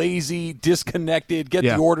 slow, lazy, disconnected, get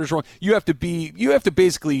the orders wrong. You have to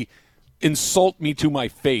basically insult me to my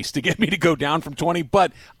face to get me to go down from 20,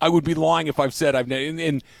 but I would be lying if I've said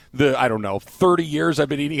in the 30 years I've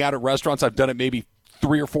been eating out at restaurants, I've done it maybe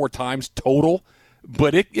 3 or 4 times total,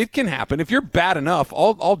 but it can happen. If you're bad enough,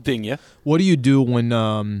 I'll ding you. What do you do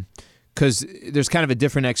when because there's kind of a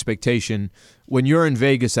different expectation when you're in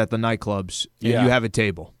Vegas at the nightclubs and you have a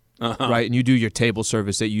table right? And you do your table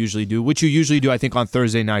service that you usually do, which you usually do, I think, on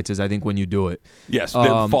Thursday nights is, I think, when you do it. Yes,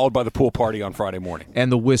 then followed by the pool party on Friday morning.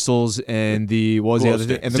 And the whistles and the, what was the other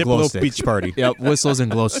thing? And the glow sticks. Beach party. Yep, whistles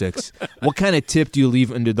and glow sticks. What kind of tip do you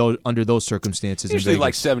leave under those circumstances? Usually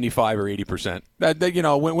like 75 or 80%.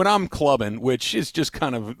 When I'm clubbing, which is just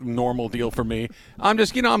kind of a normal deal for me, I'm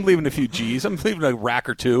just, I'm leaving a few G's. I'm leaving a rack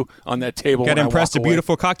or two on that table. Got to impress the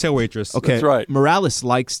beautiful cocktail waitress. Okay, that's right. Morales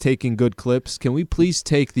likes taking good clips. Can we please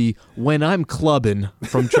take the "When I'm clubbing"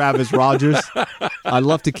 from Travis Rogers? I'd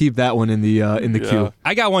love to keep that one in the queue.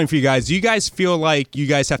 I got one for you guys. Do you guys feel like you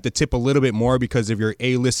guys have to tip a little bit more because of your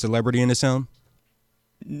A-list celebrity in the town?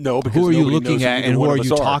 No, because who are you looking at and who are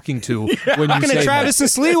you talking to when you say talking to Travis and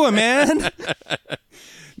Sliwa, man.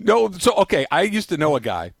 No, so okay, I used to know a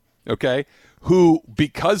guy, okay, who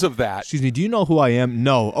because of that. Excuse me, do you know who I am?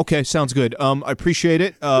 No. Okay, sounds good. I appreciate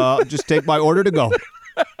it. Just take my order to go.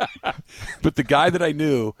 But the guy that I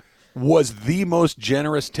knew was the most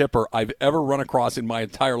generous tipper I've ever run across in my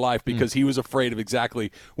entire life because he was afraid of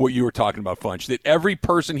exactly what you were talking about, Funch. That every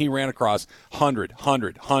person he ran across, 100,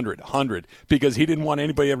 because he didn't want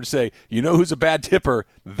anybody ever to say, you know who's a bad tipper?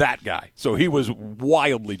 That guy. So he was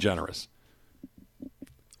wildly generous.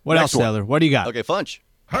 What else, Taylor? What do you got? Okay, Funch.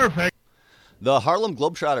 Perfect. The Harlem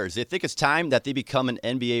Globetrotters, they think it's time that they become an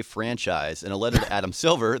NBA franchise. In a letter to Adam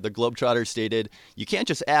Silver, the Globetrotters stated, "You can't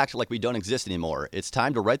just act like we don't exist anymore. It's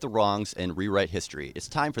time to right the wrongs and rewrite history. It's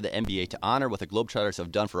time for the NBA to honor what the Globetrotters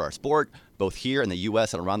have done for our sport, both here in the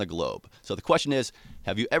U.S. and around the globe." So the question is,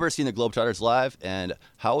 have you ever seen the Globetrotters live, and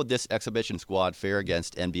how would this exhibition squad fare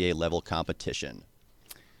against NBA-level competition?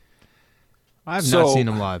 I have not seen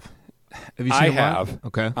them live. Have you seen them live?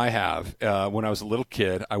 Okay. I have. When I was a little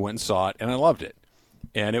kid, I went and saw it, and I loved it.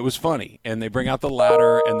 And it was funny. And they bring out the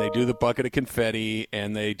ladder, and they do the bucket of confetti,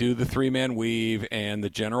 and they do the three-man weave, and the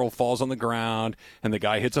general falls on the ground, and the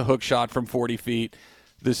guy hits a hook shot from 40 feet,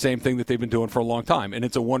 the same thing that they've been doing for a long time. And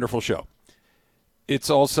it's a wonderful show. It's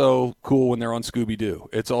also cool when they're on Scooby-Doo.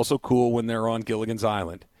 It's also cool when they're on Gilligan's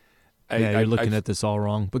Island. You're looking at this all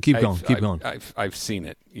wrong, but keep going. I've seen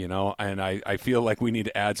it, and I feel like we need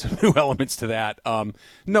to add some new elements to that.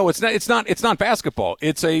 No, it's not basketball.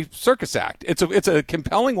 It's a circus act. It's a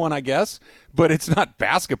compelling one, I guess, but it's not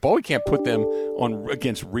basketball. We can't put them on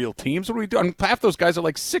against real teams. What are we doing? Half those guys are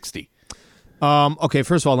like 60. Okay,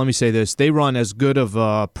 first of all, let me say this: they run as good of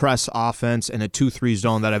a press offense and a 2-3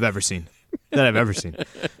 zone that I've ever seen.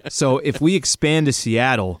 So if we expand to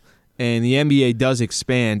Seattle, and the NBA does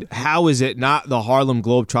expand, how is it not the Harlem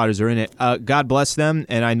Globetrotters are in it? God bless them,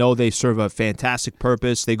 and I know they serve a fantastic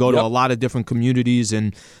purpose. They go to a lot of different communities,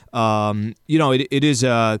 and it is,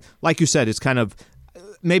 like you said, it's kind of,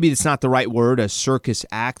 maybe it's not the right word, a circus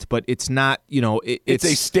act, but it's not, it's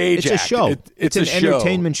a stage act. It's a show. It's an show.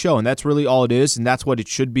 Entertainment show, and that's really all it is, and that's what it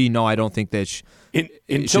should be. No, I don't think that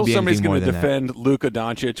until somebody's going to defend Luka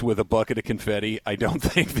Doncic with a bucket of confetti, I don't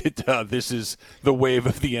think that this is the wave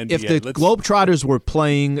of the NBA. If the Globetrotters were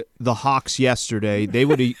playing the Hawks yesterday, they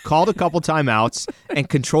would have called a couple timeouts and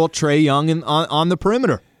controlled Trae Young on the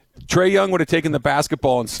perimeter. Trae Young would have taken the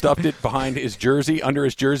basketball and stuffed it behind his jersey, under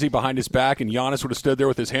his jersey, behind his back, and Giannis would have stood there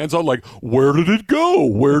with his hands on like, where did it go?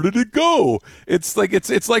 Where did it go? It's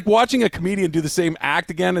like watching a comedian do the same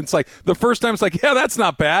act again. It's like the first time it's like, yeah, that's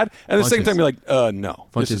not bad. And the second time you're like, no,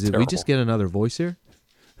 this is terrible. Did we just get another voice here?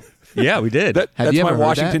 Yeah, we did. That's my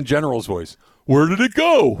Washington General's voice. Where did it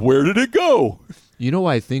go? Where did it go? You know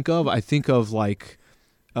what I think of? I think of like,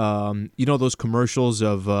 those commercials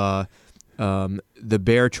of the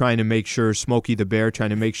bear trying to make sure, Smokey the Bear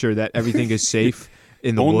trying to make sure that everything is safe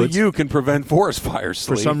in the Only woods. you can prevent forest fires,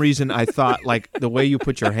 For some reason, I thought like the way you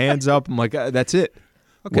put your hands up, I'm like, that's it.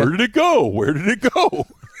 Okay. Where did it go? Where did it go?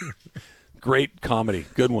 Great comedy.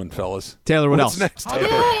 Good one, fellas. Taylor, What's next?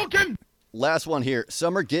 Last one here.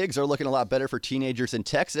 Summer gigs are looking a lot better for teenagers in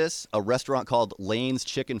Texas. A restaurant called Lane's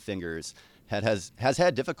Chicken Fingers has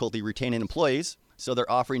had difficulty retaining employees, so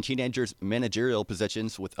they're offering teenagers managerial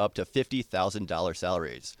positions with up to $50,000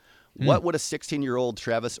 salaries. What would a 16-year-old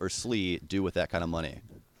Travis or Slee do with that kind of money?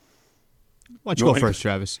 Why don't you go first,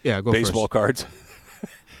 Travis? Yeah, go Baseball first. cards.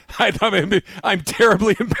 I'm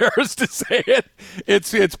terribly embarrassed to say it.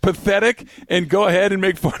 It's pathetic, and go ahead and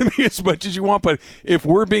make fun of me as much as you want. But if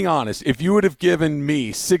we're being honest, if you would have given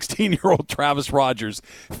me 16-year-old Travis Rogers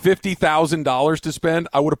 $50,000 to spend,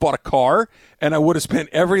 I would have bought a car, and I would have spent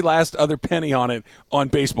every last other penny on it on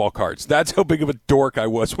baseball cards. That's how big of a dork I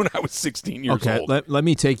was when I was 16 years old. Okay, let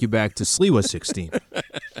me take you back to Slee was 16.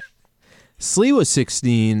 Slee was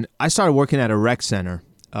 16. I started working at a rec center.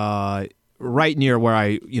 Right near where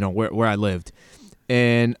I lived.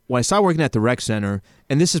 And when I started working at the rec center,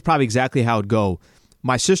 and this is probably exactly how it'd go,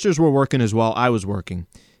 My sisters were working as well. I was working.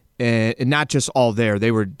 And not just all there.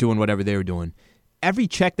 They were doing whatever they were doing. Every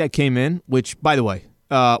check that came in, which, by the way,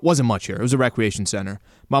 wasn't much here. It was a recreation center.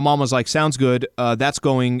 My mom was like, sounds good. That's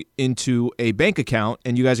going into a bank account,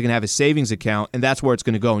 and you guys are going to have a savings account, and that's where it's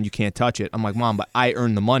going to go, and you can't touch it. I'm like, Mom, but I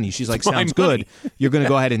earned the money. She's like, sounds good. You're going to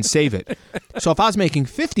go ahead and save it. So if I was making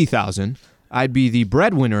 $50,000, I'd be the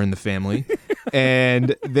breadwinner in the family,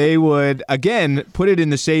 and they would, again, put it in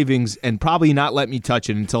the savings and probably not let me touch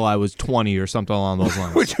it until I was 20 or something along those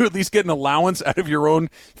lines. Would you at least get an allowance out of your own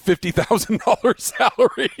 $50,000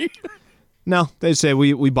 salary? No, they say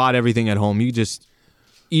we bought everything at home. You just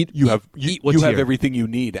eat. You have everything you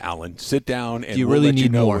need, Alan. Sit down and you really we'll let need you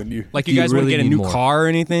know more. When you like you guys really want to get a new more. car or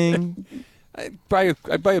anything? I'd buy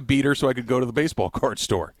a beater so I could go to the baseball card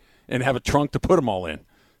store and have a trunk to put them all in.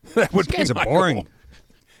 That would These guys be are my boring. goal.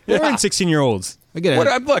 Boring 16-year-olds. I get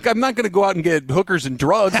it. Look, I'm not going to go out and get hookers and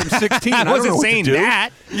drugs. I'm 16. I wasn't don't know saying what to do. that.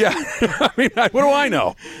 Yeah, I mean, what do I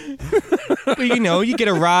know? Well, you get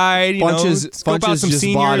a ride. Scope out some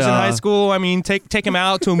seniors in high school. I mean, take them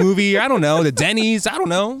out to a movie. I don't know, the Denny's. I don't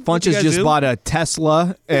know. Funches just bought a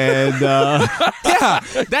Tesla, and yeah,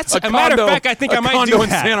 that's a matter of fact. I think I might do condo in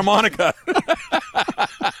that. Santa Monica.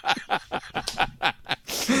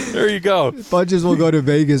 There you go. Funches will go to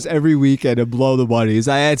Vegas every weekend and blow the money.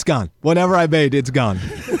 It's gone. Whatever I made, it's gone.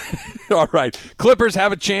 All right. Clippers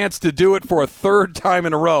have a chance to do it for a third time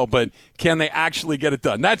in a row, but can they actually get it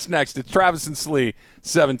done? That's next. It's Travis and Slee,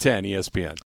 710 ESPN.